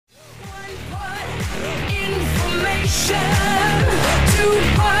isolation. 2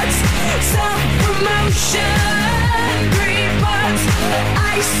 parts self-promotion. 3 parts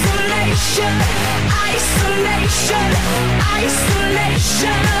isolation. Isolation.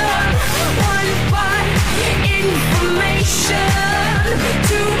 Isolation. 1 part information.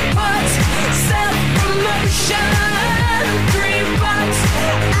 2 parts self-promotion. 3 parts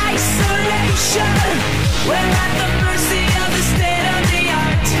isolation. We're at the mercy of the state of the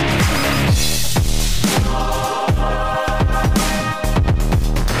art.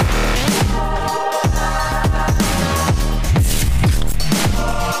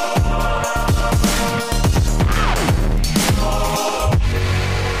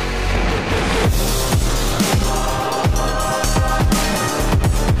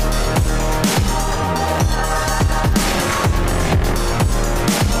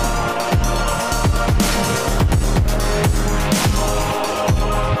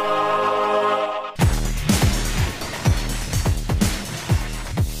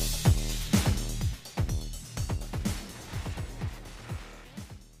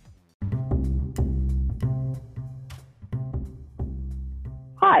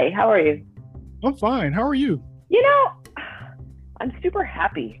 Hi, how are you? I'm fine. How are you? You know, I'm super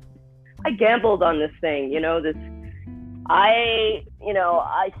happy. I gambled on this thing, I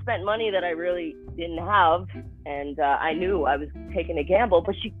spent money that I really didn't have, and I knew I was taking a gamble,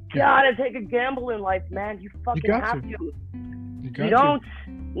 but you gotta take a gamble in life, man. You fucking have to. You don't,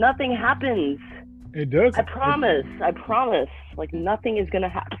 nothing happens. It does. I promise. Like, nothing is gonna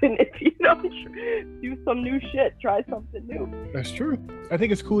happen if you don't do some new shit, try something new. That's true. I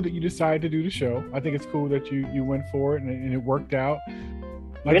think it's cool that you decided to do the show. I think it's cool that you went for it and it worked out.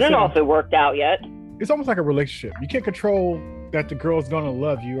 We don't know if it worked out yet. It's almost like a relationship. You can't control that the girl's gonna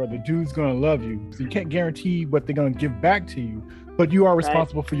love you or the dude's gonna love you. So you can't guarantee what they're gonna give back to you, but you are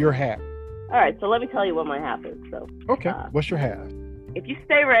responsible for your half. All right, so let me tell you what my half is. So okay, what's your half? If you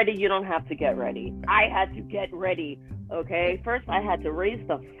stay ready, you don't have to get ready. I had to get ready, okay? First, I had to raise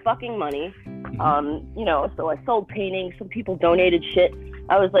the fucking money. So I sold paintings. Some people donated shit.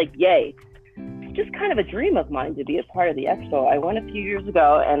 I was like, yay. It's just kind of a dream of mine to be a part of the expo. I went a few years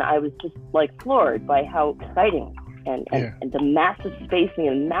ago, and I was just, like, floored by how exciting and the massive space and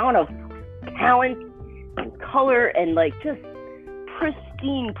the amount of talent and color and, like, just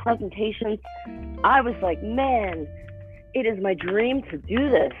pristine presentations. I was like, man, it is my dream to do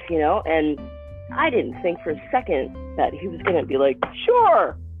this, and I didn't think for a second that he was going to be like,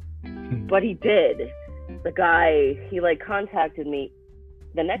 sure, but he did. The guy, he contacted me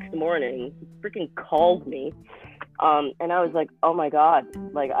the next morning, he freaking called me, and I was like, oh my God,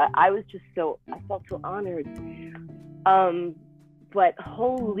 I was just I felt so honored, but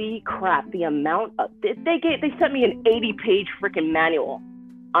holy crap, the amount of, they sent me an 80-page freaking manual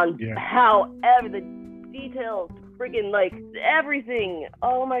on how the details, friggin' everything.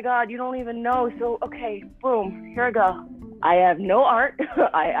 Oh my God, you don't even know. So, okay, boom, here I go. I have no art.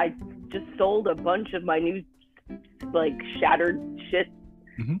 I just sold a bunch of my new, shattered shit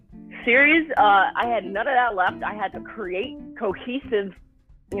series. I had none of that left. I had to create cohesive,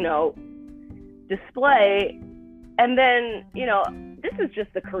 display. And then, this is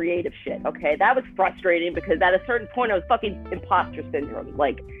just the creative shit, okay? That was frustrating because at a certain point I was fucking imposter syndrome.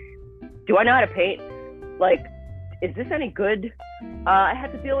 Do I know how to paint? Is this any good? I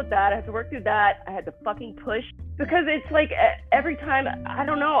had to deal with that. I had to work through that. I had to fucking push because it's every time, I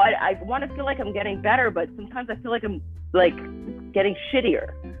don't know, I want to feel like I'm getting better, but sometimes I feel like I'm getting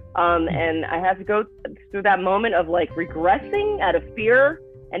shittier. And I had to go through that moment of regressing out of fear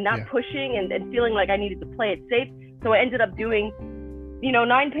and not pushing and feeling like I needed to play it safe. So I ended up doing,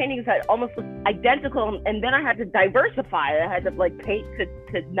 9 paintings that almost looked identical. And then I had to diversify. I had to paint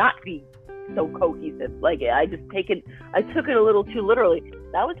to not be so cohesive. I took it a little too literally.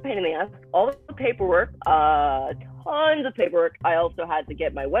 That was a pain in the ass. All the paperwork, tons of paperwork. I also had to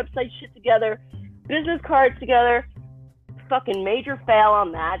get my website shit together, business cards together. Fucking major fail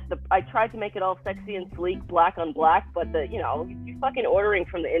on that. I tried to make it all sexy and sleek, black on black, but you fucking ordering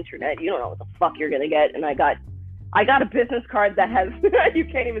from the internet, you don't know what the fuck you're gonna get. And I got a business card that has you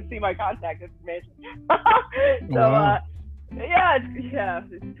can't even see my contact information.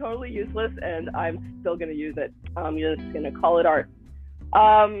 It's totally useless, and I'm still gonna use it. I'm just gonna call it art.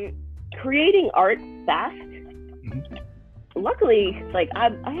 Creating art fast. Luckily,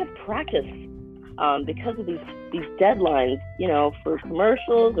 I have practice because of these deadlines, for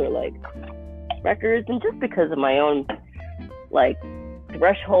commercials or records, and just because of my own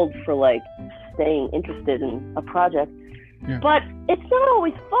threshold for staying interested in a project. Yeah. But it's not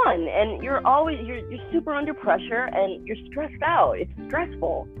always fun, and you're super under pressure, and you're stressed out. It's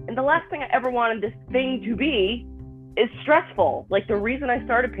stressful, and the last thing I ever wanted this thing to be it's stressful. Like the reason I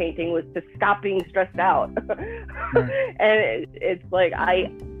started painting was to stop being stressed out. And it's like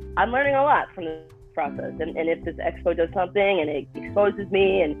I'm learning a lot from this process. And if this expo does something and it exposes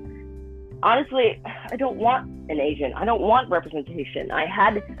me, and honestly, I don't want an agent. I don't want representation.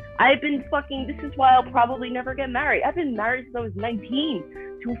 I've been fucking, this is why I'll probably never get married. I've been married since I was 19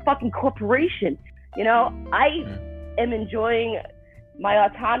 to a fucking corporation. You know, I am enjoying my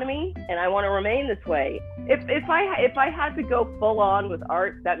autonomy, and I want to remain this way. If I had to go full on with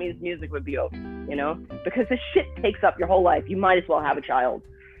art, that means music would be over, you know, because this shit takes up your whole life. You might as well have a child.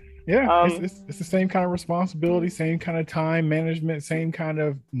 Yeah, it's the same kind of responsibility, same kind of time management, same kind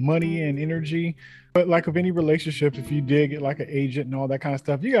of money and energy. But like of any relationships, if you did get like an agent and all that kind of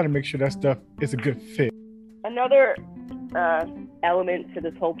stuff, you got to make sure that stuff is a good fit. Another element to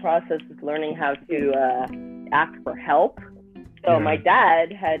this whole process is learning how to ask for help. So my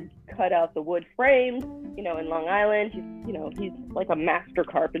dad had cut out the wood frames, you know, in Long Island. He's like a master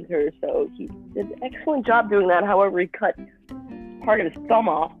carpenter, so he did an excellent job doing that. However, he cut part of his thumb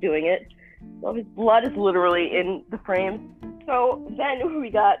off doing it. So his blood is literally in the frames. So then we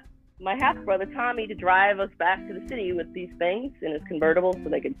got my half-brother Tommy to drive us back to the city with these things in his convertible, so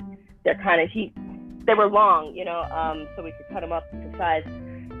they were long, you know, so we could cut them up to size.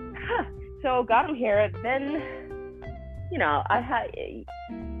 So got them here. Then, you know,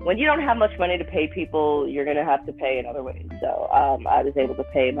 when you don't have much money to pay people, you're going to have to pay in other ways. So I was able to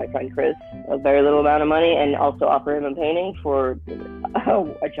pay my friend Chris a very little amount of money and also offer him a painting for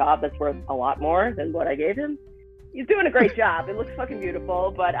a job that's worth a lot more than what I gave him. He's doing a great job. It looks fucking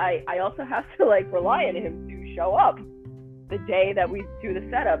beautiful, but I also have to like rely on him to show up the day that we do the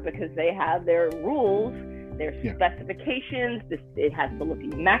setup, because they have their rules, their specifications. It has to look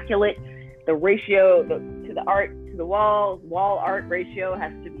immaculate. The ratio to the art, to the wall art ratio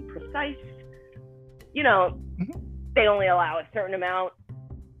has to be precise. You know, they only allow a certain amount,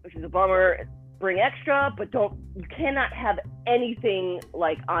 which is a bummer. Bring extra, but you cannot have anything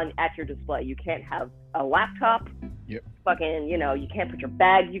like at your display. You can't have a laptop. Yep. Fucking, you know, you can't put your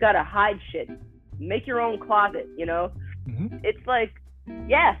bag. You gotta hide shit. Make your own closet, you know? It's like,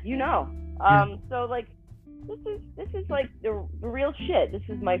 you know. So like, this is like the real shit. This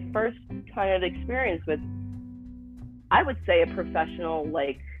is my first kind of experience with, I would say, a professional,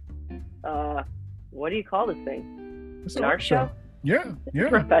 like, what do you call this thing? It's an art show? Yeah. A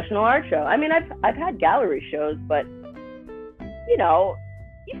professional art show. I mean, I've had gallery shows, but you know,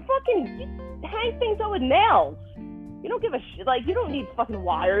 you hang things out with nails. You don't give a shit. Like, you don't need fucking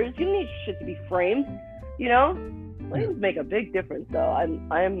wires. You don't need shit to be framed. You know, flames make a big difference. Though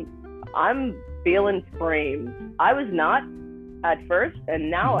I'm feeling frames. I was not at first,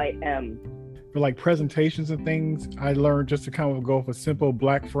 and now I am. For like presentations and things, I learned just to kind of go with a simple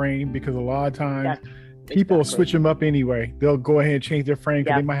black frame, because a lot of times people will switch them up anyway. They'll go ahead and change their frame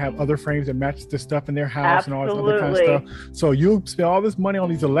because they might have other frames that match the stuff in their house and all this other kind of stuff. So you'll spend all this money on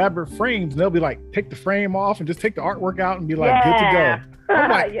these elaborate frames, and they'll be like, take the frame off and just take the artwork out and be like, good to go. I'm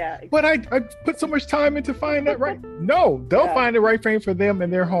like, but I put so much time into finding that right. No, they'll find the right frame for them in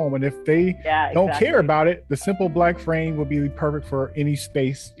their home. And if they don't care about it, the simple black frame will be perfect for any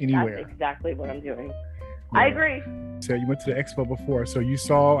space, anywhere. That's exactly what I'm doing. I agree. So you went to the expo before, so you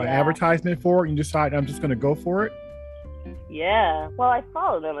saw an advertisement for it and you decided, I'm just going to go for it? Yeah. Well, I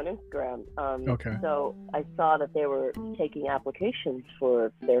followed them on Instagram. Okay. So I saw that they were taking applications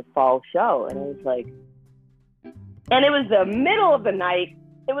for their fall show, and I was like, and it was the middle of the night.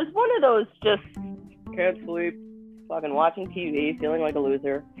 It was one of those just can't sleep, fucking watching TV, feeling like a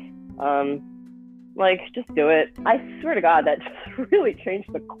loser. Like, just do it. I swear to God, that just really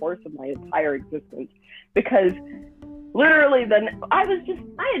changed the course of my entire existence, because literally I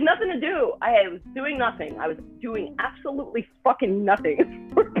had nothing to do. I was doing nothing. I was doing absolutely fucking nothing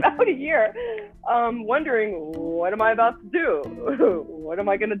for about a year, wondering, what am I about to do? What am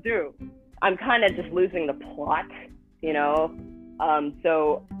I gonna do? I'm kind of just losing the plot, you know?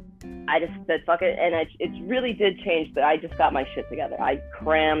 So I just said, fuck it. And it really did change, but I just got my shit together. I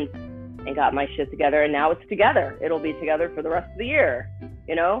crammed and got my shit together, and now it's together. It'll be together for the rest of the year,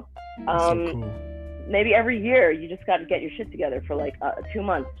 you know? So cool. Maybe every year you just got to get your shit together for like 2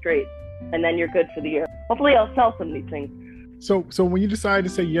 months straight, and then you're good for the year. Hopefully I'll sell some of these things. So when you decided to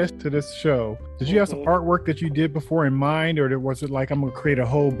say yes to this show, did you have some artwork that you did before in mind, or was it like, I'm going to create a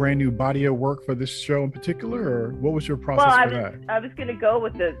whole brand new body of work for this show in particular, or what was your process for that? I was going to go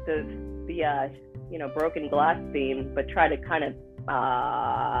with the you know, broken glass theme, but try to kind of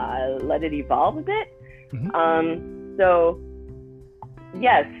let it evolve a bit. So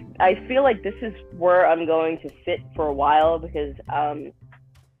yes, I feel like this is where I'm going to sit for a while, because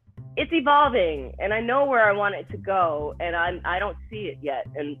it's evolving, and I know where I want it to go, and I don't see it yet.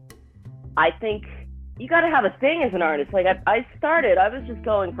 And I think you got to have a thing as an artist. Like I was just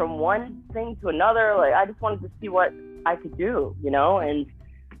going from one thing to another. Like I just wanted to see what I could do, you know, and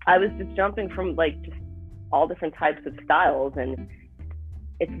I was just jumping from like just all different types of styles. And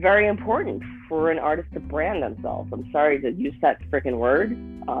it's very important for an artist to brand themselves. I'm sorry to use that freaking word,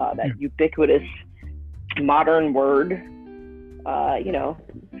 that ubiquitous modern word. You know,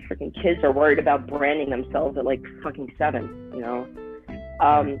 freaking kids are worried about branding themselves at like fucking 7, you know.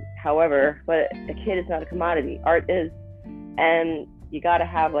 However, but a kid is not a commodity. Art is, and you got to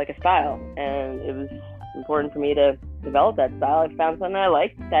have like a style. And it was important for me to develop that style. I found something I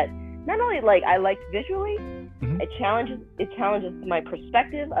liked that not only like I liked visually, it challenges my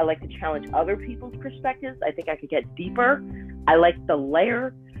perspective. I like to challenge other people's perspectives. I think I could get deeper. I like the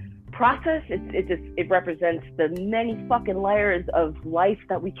layer process. It represents the many fucking layers of life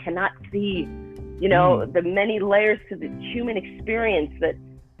that we cannot see. You know, the many layers to the human experience,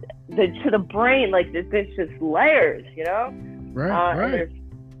 to the brain, like there's just layers, you know? Right. And there's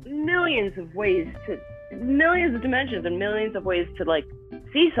millions of dimensions and millions of ways to like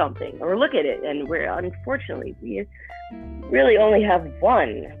see something or look at it. And we're unfortunately, we really only have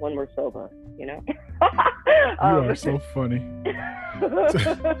one when we're sober, you know? You are so funny.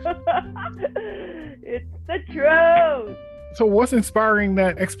 It's the truth. So what's inspiring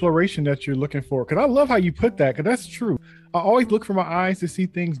that exploration that you're looking for? Because I love how you put that, because that's true. I always look for my eyes to see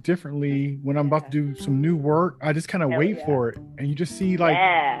things differently when I'm about to do some new work. I just kind of wait for it. And you just see like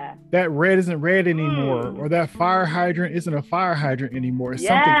that red isn't red anymore, or that fire hydrant isn't a fire hydrant anymore. It's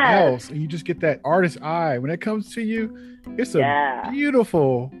something else. And you just get that artist eye. When it comes to you, it's a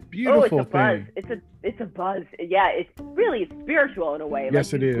beautiful it's a thing. Buzz. It's a buzz. Yeah, it's really spiritual in a way.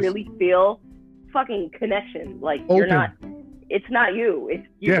 Yes, like, it is. You really feel fucking connection. Like Open. You're not. It's not you. It's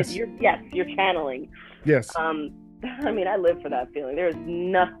you. Yes. You're channeling. Yes. I mean, I live for that feeling.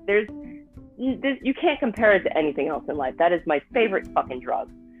 You can't compare it to anything else in life. That is my favorite fucking drug.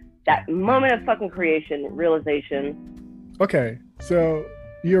 That moment of fucking creation, realization. Okay, so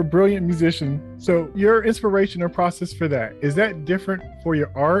you're a brilliant musician. So your inspiration or process for that, is that different for your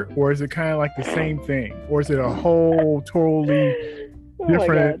art, or is it kind of like the same thing? Or is it a whole totally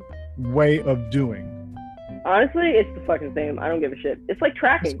different way of doing? Honestly, it's the fucking same. I don't give a shit. It's like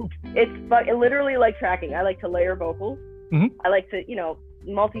tracking. Cool. It's literally like tracking. I like to layer vocals. I like to,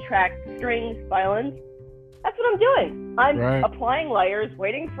 multi-track strings, violins. That's what I'm doing. I'm applying layers,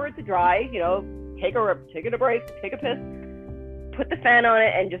 waiting for it to dry, take a break, take a piss, put the fan on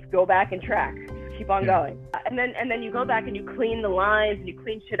it, and just go back and track. Just keep on going. And then you go back and you clean the lines, and you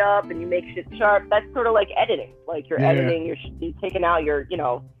clean shit up, and you make shit sharp. That's sort of like editing. Like you're editing, you're taking out your,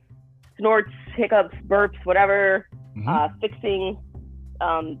 snorts, hiccups, burps, whatever, fixing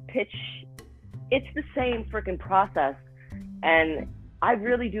pitch. It's the same freaking process. And I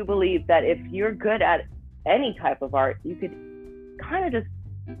really do believe that if you're good at any type of art, you could kind of just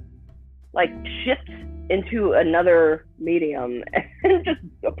like shift into another medium and just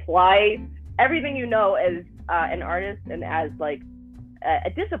apply everything you know as an artist and as like a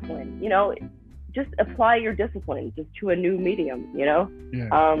discipline, just apply your discipline just to a new medium,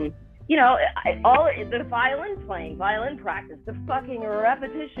 all the violin practice, the fucking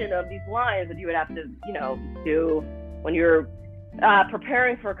repetition of these lines that you would have to, do when you're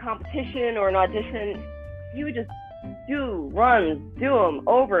preparing for a competition or an audition. You would just do them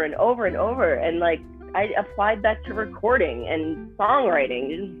over and over and over. And like, I applied that to recording and songwriting.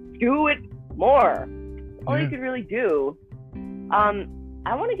 Just do it more. All you could really do.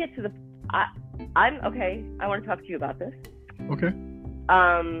 I want to get to I want to talk to you about this. Okay.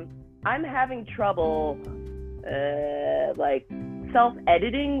 I'm having trouble, like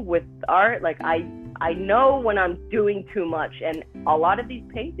self-editing with art. Like I know when I'm doing too much, and a lot of these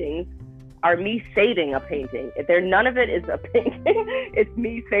paintings are me saving a painting. None of it is a painting. It's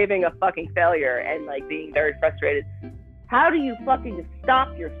me saving a fucking failure and like being very frustrated. How do you fucking just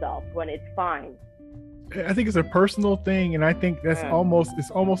stop yourself when it's fine? I think it's a personal thing, and I think that's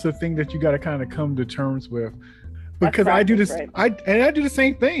almost a thing that you got to kind of come to terms with. Because I do this, I do the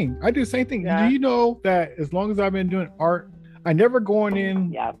same thing. Yeah. Do you know that as long as I've been doing art, I never going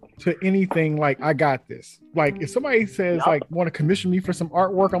in to anything like I got this. Like if somebody says like want to commission me for some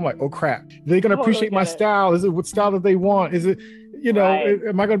artwork, I'm like, oh crap, they're gonna appreciate my style. Is it what style that they want? Is it,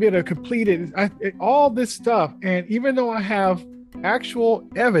 am I gonna be able to complete it? All this stuff. And even though I have actual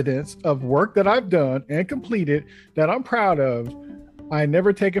evidence of work that I've done and completed that I'm proud of, I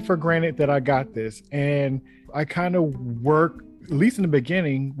never take it for granted that I got this. And I kind of work, at least in the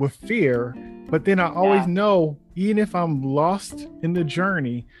beginning, with fear, but then I always know even if I'm lost in the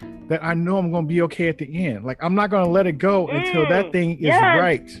journey, that I know I'm going to be okay at the end. Like, I'm not going to let it go until that thing is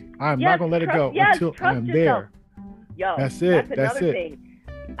right. I'm not going to let it go until I'm there. Yo, that's it. That's another thing.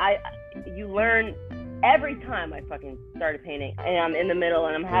 You learn every time I fucking started painting and I'm in the middle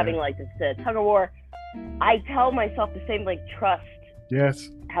and I'm having like this tug of war. I tell myself the same, like, trust. Yes.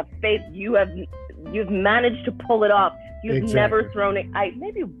 Have faith. You've managed to pull it off. You've never thrown it.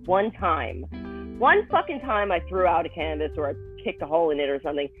 Maybe one fucking time I threw out a canvas or I kicked a hole in it or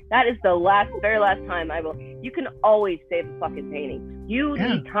something. That is the very last time I will. You can always save a fucking painting. You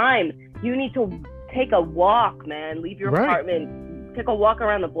need time. You need to take a walk, man. Leave your apartment. Take a walk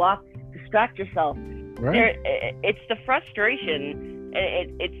around the block. Distract yourself. Right. It's the frustration.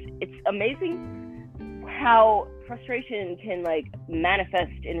 It's amazing how frustration can, like,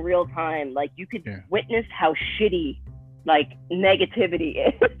 manifest in real time. Like, you could witness how shitty, like, negativity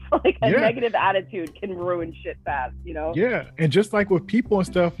is. Like, a negative attitude can ruin shit fast, you know? Yeah. And just like with people and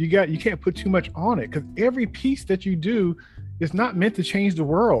stuff, you can't put too much on it, because every piece that you do is not meant to change the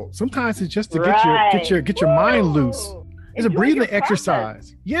world. Sometimes it's just to get your mind loose. It's a breathing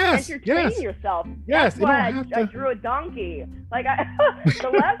exercise. Yes. Entertain yourself. Yes. That's why I drew a donkey. Like, the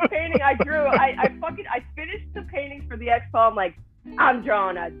last painting I drew, I finished the painting for the expo. I'm like, I'm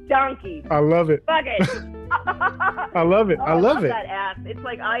drawing a donkey. I love it. Fuck it. I love it. I love it. That ass. It's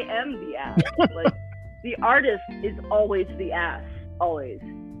like, I am the ass. Like, the artist is always the ass. Always.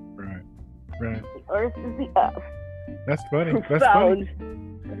 Right. The artist is the ass. That's funny. That's funny.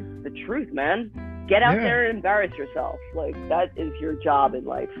 That's the truth, man. Get out there and embarrass yourself. Like, that is your job in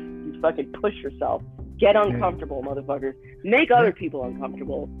life. You fucking push yourself. Get uncomfortable, motherfuckers. Make other people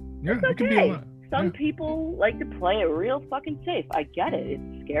uncomfortable. Yeah, it's okay. It can be a lot. Some people like to play it real fucking safe. I get it.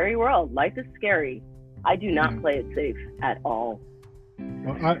 It's a scary world. Life is scary. I do not play it safe at all.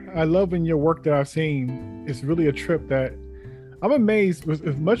 Well, I love in your work that I've seen. It's really a trip that I'm amazed with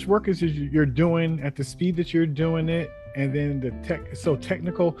as much work as you're doing at the speed that you're doing it, and then the tech is so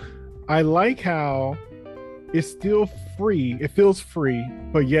technical. I like how it's still free. It feels free,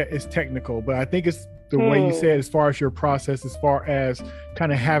 but yet it's technical. But I think it's the way you said, as far as your process, as far as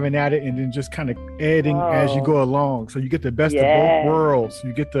kind of having at it and then just kind of editing as you go along. So you get the best of both worlds.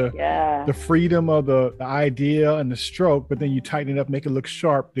 You get the freedom of the idea and the stroke, but then you tighten it up, make it look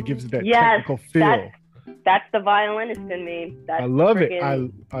sharp. That gives it that technical feel. That's the violinist in me. I love it.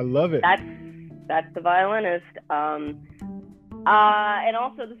 I love it. That's the violinist. And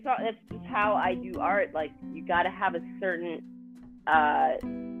also that's just how I do art. Like, you got to have a certain,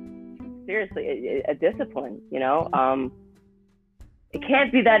 seriously, a discipline, you know? It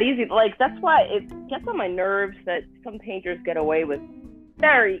can't be that easy. Like, that's why it gets on my nerves that some painters get away with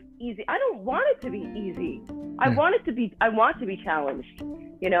very easy. I don't want it to be easy. I want to be challenged.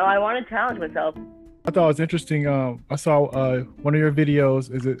 You know, I want to challenge myself. I thought it was interesting. I saw one of your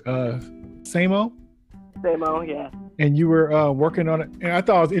videos. Is it Samo? Samo, yeah. And you were working on it, and I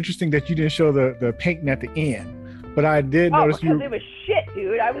thought it was interesting that you didn't show the painting at the end. But I did notice because it was shit,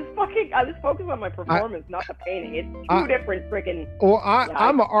 dude. I was focused on my performance, not the painting. It's two different freaking. Well,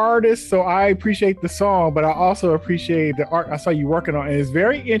 I'm an artist, so I appreciate the song, but I also appreciate the art I saw you working on. And it's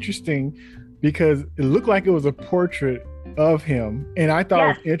very interesting because it looked like it was a portrait of him, and I thought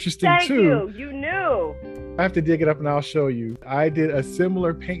it was interesting too. You knew. I have to dig it up and I'll show you. I did a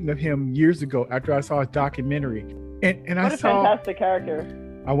similar painting of him years ago after I saw his documentary, and what a fantastic character.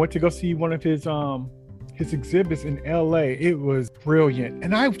 I went to go see one of his exhibits in LA. It was brilliant,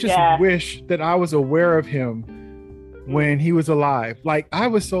 and I just wish that I was aware of him when he was alive. Like, I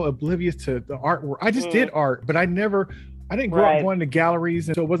was so oblivious to the artwork. I just did art, but I didn't grow up going to galleries,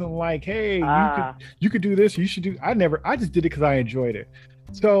 and so it wasn't like, hey, you could do this, you should do. I just did it because I enjoyed it.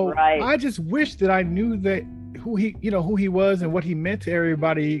 So I just wish that I knew that who he was and what he meant to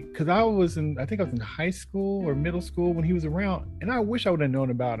everybody, because I think I was in high school or middle school when he was around, and I wish I would have known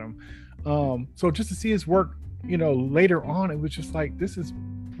about him. So just to see his work, later on, it was just like, this is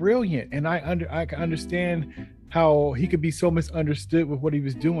brilliant, and I can understand how he could be so misunderstood with what he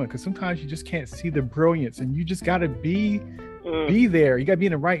was doing, because sometimes you just can't see the brilliance, and you just got to be there. You got to be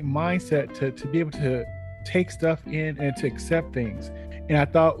in the right mindset to be able to take stuff in and to accept things. And I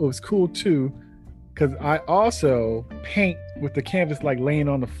thought it was cool too, because I also paint with the canvas like laying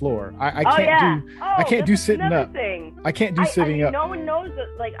on the floor. I can't do sitting up. I can't do sitting up. No one knows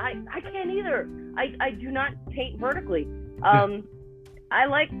that. Like, I can't either. I do not paint vertically. I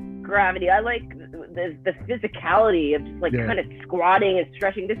like gravity. I like the physicality of just like kind of squatting and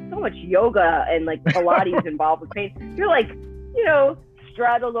stretching. There's so much yoga and like Pilates involved with paint. You're like,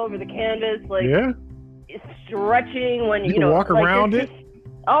 straddled over the canvas, like stretching when you can walk around it.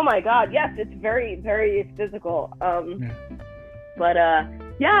 Oh my God, yes, it's very, very physical. But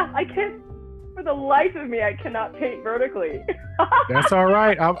yeah, I can't. For the life of me, I cannot paint vertically. That's all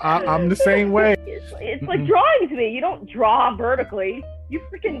right. I'm the same way. It's like drawing to me. You don't draw vertically. You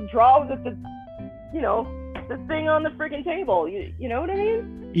freaking draw with the thing on the freaking table. You know what I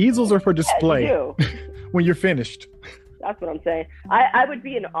mean? Easels are for display. Yeah, when you're finished. That's what I'm saying. I would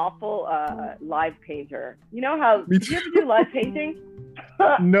be an awful live painter. You know how? Me Did you ever do live painting?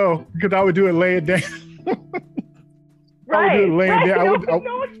 No, because I would do it laying down. Right.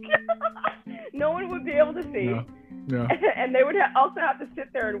 No one would be able to see. No. And they would also have to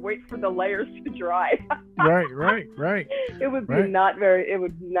sit there and wait for the layers to dry. Right. It would be it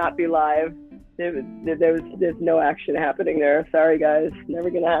would not be live. There's no action happening there. Sorry guys, never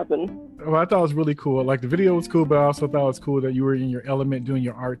gonna happen. Well, I thought it was really cool. Like the video was cool, but I also thought it was cool that you were in your element doing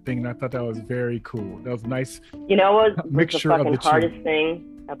your art thing, and I thought that was very cool. That was nice. You know what was mixture the fucking of the hardest two.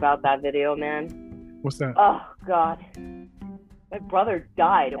 thing about that video, man? What's that? Oh God, my brother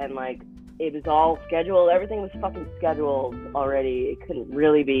died, and like it was all scheduled. Everything was fucking scheduled already. It couldn't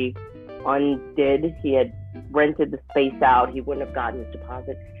really be undid. He had rented the space out. He wouldn't have gotten his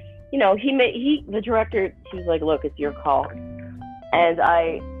deposit. You know, the director, she was like, look, it's your call. And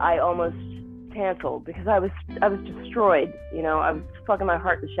I almost canceled because I was destroyed. You know, I was fucking, my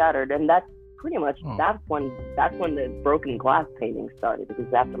heart was shattered. And that's pretty much, that's when the broken glass painting started,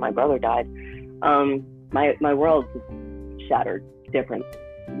 because after my brother died, my world just shattered, different,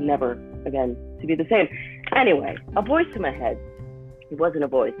 never again to be the same. Anyway, a voice in my head. It wasn't a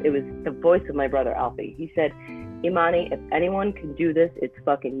voice. It was the voice of my brother, Alfie. He said, Imani, if anyone can do this, it's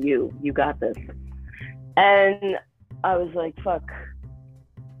fucking you. You got this. And I was like, fuck.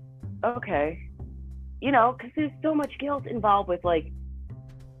 Okay. You know, because there's so much guilt involved with like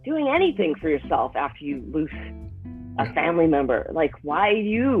doing anything for yourself after you lose a family member. Like, why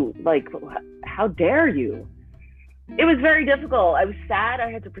you? Like, how dare you? It was very difficult. I was sad. I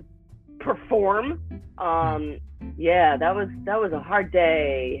had to perform. Yeah, that was a hard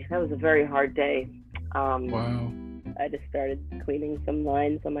day. That was a very hard day. Wow. I just started cleaning some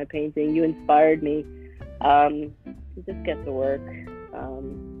lines on my painting. You inspired me to just get to work.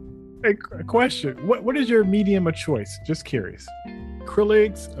 Hey, a question. What is your medium of choice? Just curious.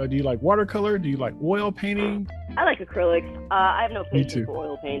 Acrylics? Do you like watercolor? Do you like oil painting? I like acrylics. I have no patience for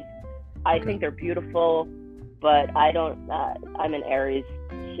oil paints. I think they're beautiful, but I don't. I'm an Aries.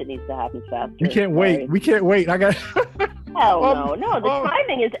 Shit needs to happen faster. We can't wait. We can't wait. I got. Hell no. The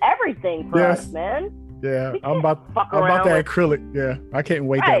timing is everything for us, man. Yeah, I'm about that acrylic. Yeah, I can't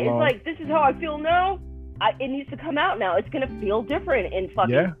wait that long. It's like, this is how I feel now. It needs to come out now. It's gonna feel different in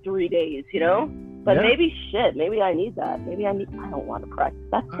fucking 3 days, you know. But maybe I need that. I don't want to practice.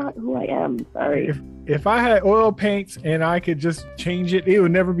 That's not who I am. Sorry. If I had oil paints and I could just change it, it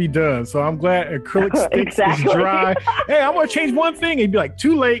would never be done. So I'm glad acrylic sticks is dry. Hey, I'm gonna change one thing. It'd be like,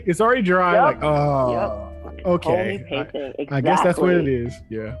 too late. It's already dry. Like, okay. I guess that's what it is.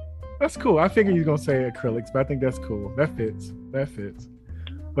 Yeah. That's cool. I figured you were gonna say acrylics, but I think that's cool. That fits.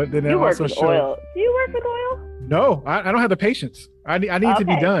 But then you work with oil. Do you work with oil? No, I don't have the patience. I need to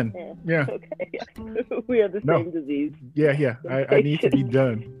be done. Yeah. Okay. We have the same disease. Yeah. I need to be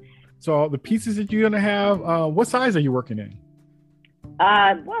done. So the pieces that you're gonna have, what size are you working in?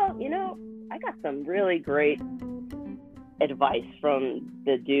 Well, you know, I got some really great advice from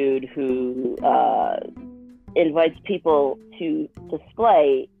the dude who invites people to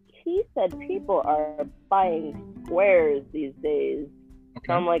display. He said people are buying squares these days. Okay.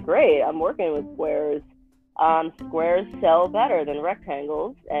 So I'm like, great, I'm working with squares. Squares sell better than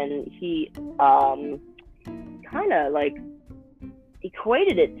rectangles. And he kind of like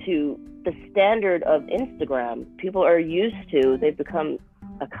equated it to the standard of Instagram. People are they've become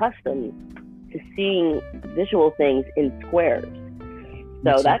accustomed to seeing visual things in squares.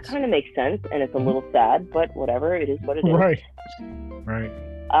 So that kind of makes sense. And it's a little sad, but whatever, it is what it is. Right.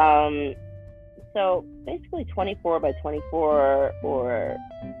 So basically 24 by 24 or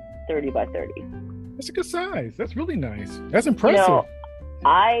 30 by 30. That's a good size. That's really nice. That's impressive. You know,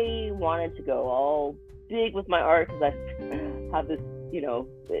 I wanted to go all big with my art because I have this, you know,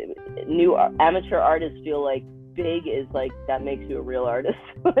 new amateur artists feel like big is like, that makes you a real artist.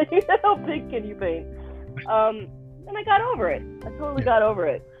 How big can you paint? And I got over it. I totally got over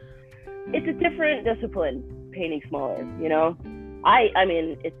it. It's a different discipline, painting smaller, you know? I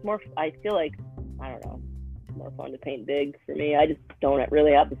mean, it's more, I feel like, I don't know, it's more fun to paint big for me. I just don't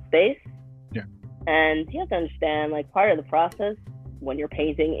really have the space. Yeah. And you have to understand, like, part of the process when you're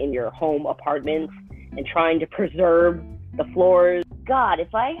painting in your home apartment and trying to preserve the floors. God,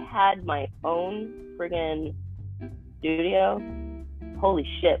 if I had my own friggin' studio, holy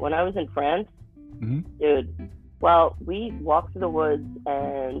shit, when I was in France, dude, well, we walked through the woods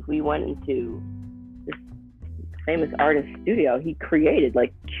and we went into this famous artist studio. He created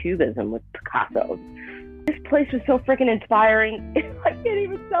like cubism with Picasso. This place was so freaking inspiring. I can't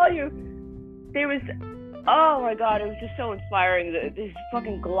even tell you. There was, oh my God, it was just so inspiring. This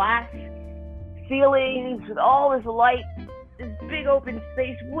fucking glass ceilings with all this light, this big open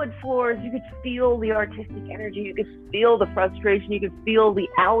space, wood floors. You could feel the artistic energy. You could feel the frustration. You could feel the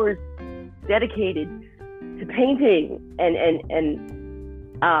hours dedicated to painting and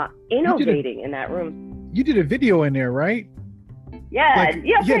innovating in that room. You did a video in there, right? Yeah,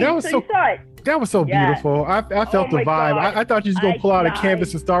 yeah, that was so. That was so beautiful. I felt the vibe. I thought you was gonna pull out a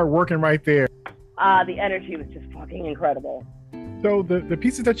canvas and start working right there. The energy was just fucking incredible. So the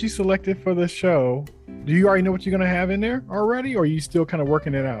pieces that you selected for the show, do you already know what you're gonna have in there already, or are you still kind of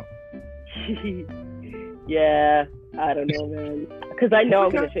working it out? Yeah, I don't know, man. Because I know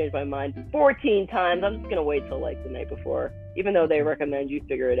I'm gonna change my mind 14 times. I'm just gonna wait till like the night before, even though they recommend you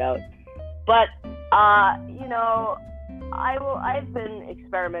figure it out. But you know, I've been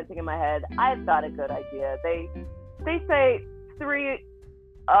experimenting in my head. I've got a good idea. They say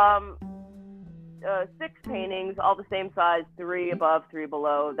 6 paintings, all the same size, 3 above, 3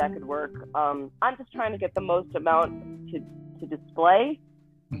 below. That could work. I'm just trying to get the most amount to display.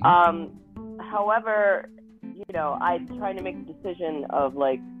 However, you know, I'm trying to make a decision of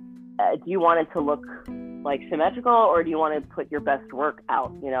like, do you want it to look like symmetrical, or do you want to put your best work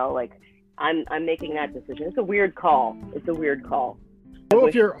out? You know, like I'm making that decision. It's a weird call. Go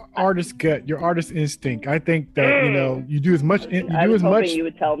with your artist gut, your artist instinct. I think that, you know, you do as much. I was hoping you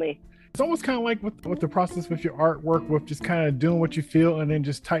would tell me. It's almost kind of like with the process with your artwork, with just kind of doing what you feel and then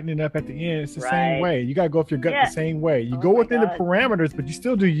just tightening up at the end. It's the same way. You got to go with your gut the same way. You go within the parameters, but you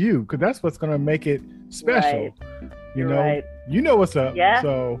still do you, because that's what's going to make it special. You know, you know what's up. Yeah.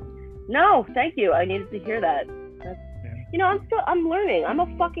 So. No, thank you. I needed to hear that. You know, I'm learning. I'm a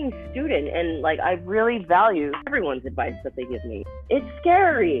fucking student, and like I really value everyone's advice that they give me. It's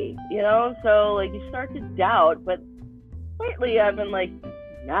scary, you know. So like you start to doubt, but lately I've been like,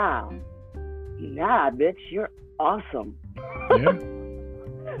 nah, bitch, you're awesome. Yeah.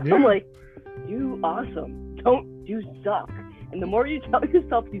 I'm like, you awesome. You suck. And the more you tell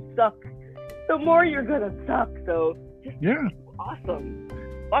yourself you suck, the more you're gonna suck. So just awesome.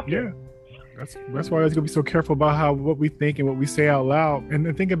 Fuck it. That's why I was gonna be so careful about what we think and what we say out loud. And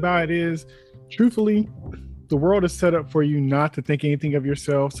the thing about it is, truthfully, the world is set up for you not to think anything of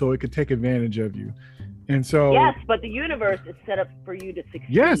yourself, so it could take advantage of you. And so yes, but the universe is set up for you to succeed.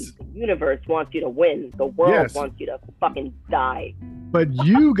 Yes, the universe wants you to win. The world wants you to fucking die. But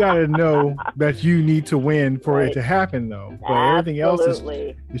you gotta know that you need to win for it to happen, though. But everything else is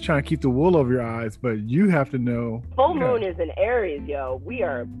trying to keep the wool over your eyes. But you have to know. Full moon is in Aries, yo. We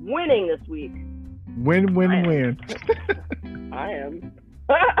are winning this week. Win. I am.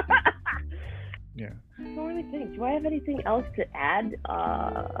 Yeah. So let me think. Do I have anything else to add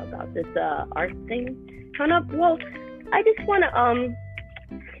about this art thing coming up? Well, I just want to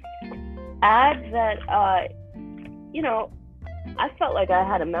add that you know, I felt like I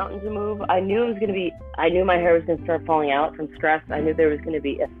had a mountain to move. I knew my hair was gonna start falling out from stress. I knew there was gonna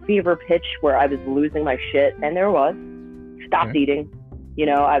be a fever pitch where I was losing my shit, and there was. Stopped eating. You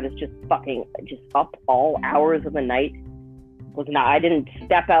know, I was just up all hours of the night. I didn't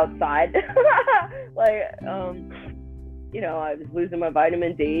step outside. You know, I was losing my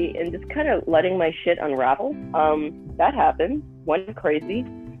vitamin D and just kind of letting my shit unravel. That happened. Went crazy.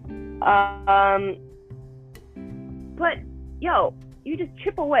 But yo, you just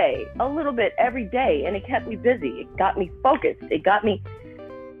chip away a little bit every day, and it kept me busy. It got me focused. It got me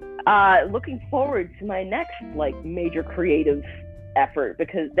looking forward to my next like major creative effort,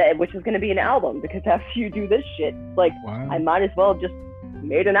 which is going to be an album, because after you do this shit, like I might as well just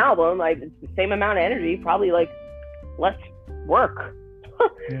made an album. Like it's the same amount of energy, probably like less work.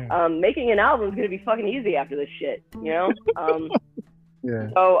 Making an album is going to be fucking easy after this shit, you know.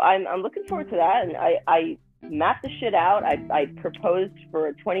 So I'm looking forward to that, and I mapped the shit out. I proposed for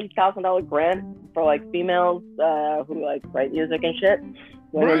a $20,000 grant for like females who like write music and shit.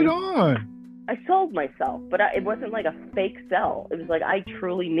 Right on. I sold myself, but it wasn't like a fake sell. It was like I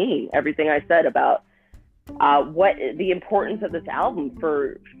truly mean everything I said about what the importance of this album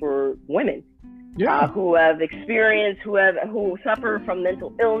for women who have experienced, who suffer from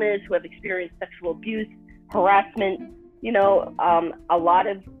mental illness, who have experienced sexual abuse, harassment. You know, a lot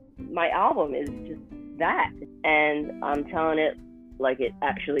of my album is just that, and I'm telling it like it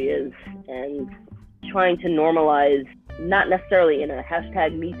actually is, and trying to normalize not necessarily in a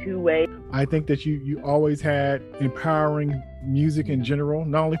hashtag Me Too way. I think that you always had empowering music in general,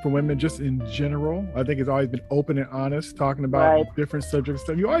 not only for women, just in general. I think it's always been open and honest, talking about different subjects.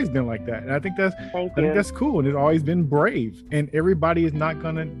 Stuff. You've always been like that, and I think that's cool. And it's always been brave. And everybody is not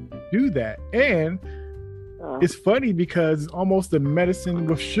gonna do that. And it's funny because it's almost a medicine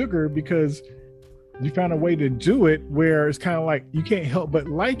with sugar, because you found a way to do it where it's kind of like you can't help but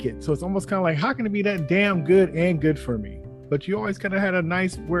like it. So it's almost kind of like, how can it be that damn good and good for me? But you always kind of had a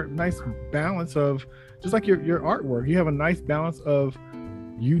nice balance of, just like your artwork, you have a nice balance of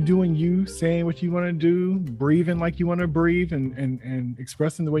you doing you, saying what you want to do, breathing like you want to breathe, and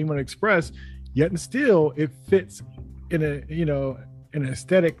expressing the way you want to express, yet and still it fits in a, you know, an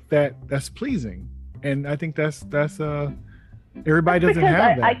aesthetic that's pleasing. And I think that's everybody doesn't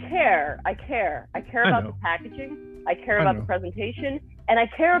have that. I care about the packaging, I care about the presentation, and I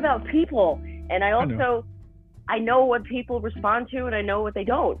care about people. And I also I know what people respond to, and I know what they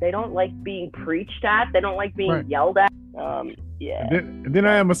don't. They don't like being preached at. They don't like being yelled at. And then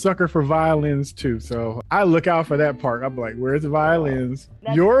I am a sucker for violins too. So I look out for that part. I'm like, where's the violins?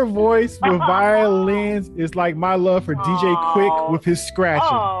 Your voice with violins is like my love for DJ Quick with his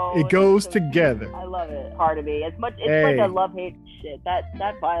scratching. It goes together. I love it. Part of me. It's like a love-hate shit.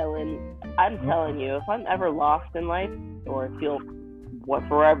 That violin, I'm telling you, if I'm ever lost in life or feel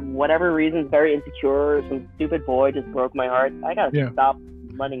for whatever reason very insecure, or some stupid boy just broke my heart, I gotta stop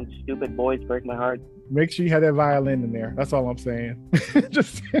letting stupid boys break my heart. Make sure you have that violin in there. That's all I'm saying.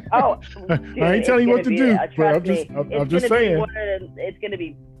 Just dude, I ain't telling you what to do, but I'm just saying. It's going to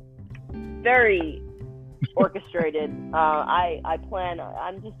be very orchestrated.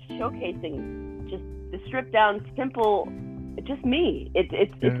 I'm just showcasing just the stripped down, simple, just me.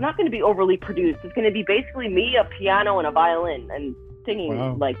 It's not going to be overly produced. It's going to be basically me, a piano, and a violin, and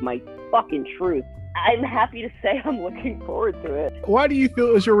singing like my fucking truth. I'm happy to say I'm looking forward to it. Why do you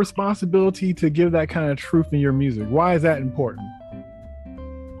feel it's your responsibility to give that kind of truth in your music? Why is that important?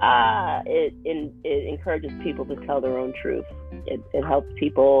 It encourages people to tell their own truth. It helps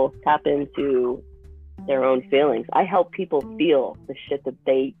people tap into their own feelings. I help people feel the shit that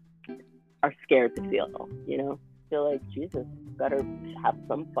they are scared to feel, you know? Feel like, Jesus, better have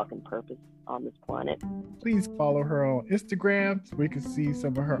some fucking purpose on this planet. Please follow her on Instagram so we can see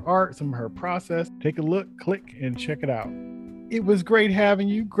some of her art, some of her process. Take a look, click, and check it out. It was great having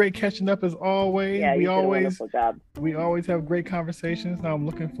you. Great catching up as always. Yeah, you did a wonderful job. We always have great conversations. Now I'm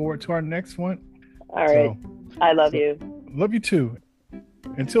looking forward to our next one. All right. I love you. Love you too.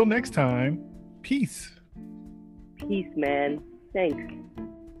 Until next time, peace. Peace, man. Thanks.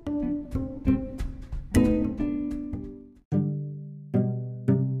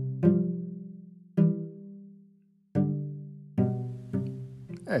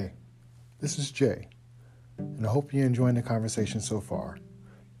 Hey, this is Jay, and I hope you're enjoying the conversation so far.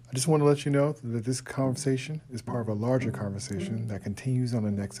 I just want to let you know that this conversation is part of a larger conversation that continues on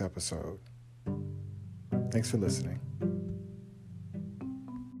the next episode. Thanks for listening.